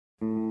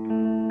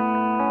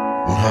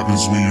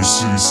happens when your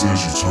city says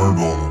you turned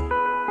on them,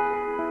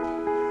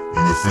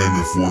 and the fame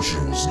and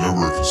fortune was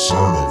never a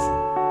concern of them.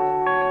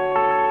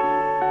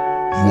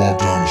 You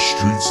walk down the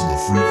streets and the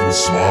frequent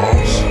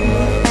smiles,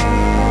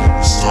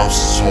 it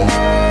stops to talk,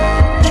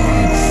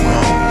 turning to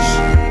frowns.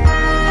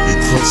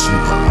 It cuts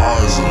with the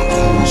eyes of the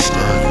cold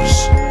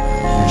staggers,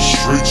 going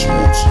straight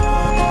towards you.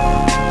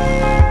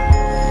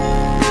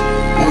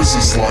 What is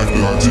this life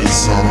that I didn't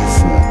sign up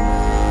for?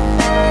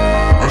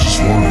 I just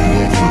want to be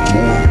loved and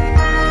adored.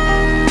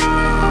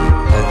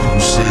 Have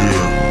people say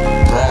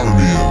they're proud of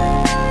me and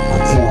I'm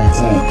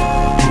quote-unquote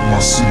putting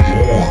my city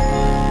on.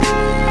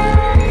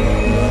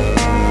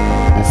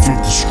 But flip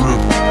the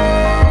script,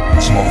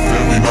 is my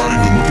family not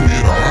even looking me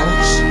in the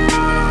eyes?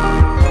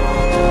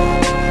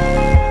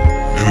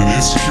 And an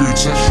insecure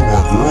text from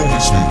my girl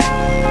makes me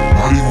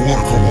not even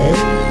want to come home?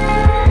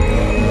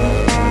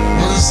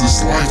 What is this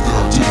life that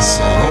I didn't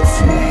sign up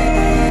for?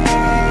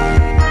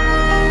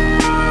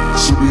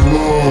 To be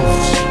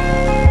loved,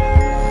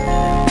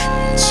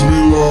 to be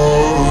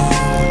loved,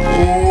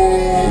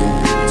 oh,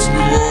 to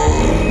be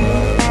loved.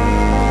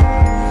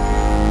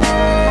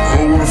 I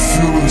want a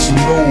feeling to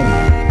know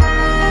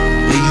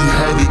that you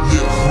haven't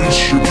yet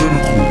reached your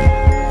pinnacle.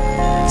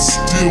 It's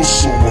still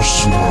so much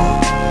to learn.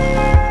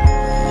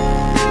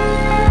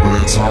 But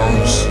at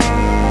times,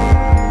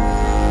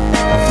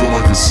 I feel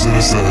like a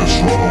sentence that has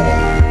run on,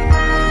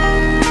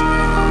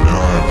 and I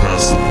am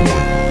past the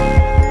point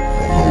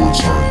of no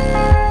return.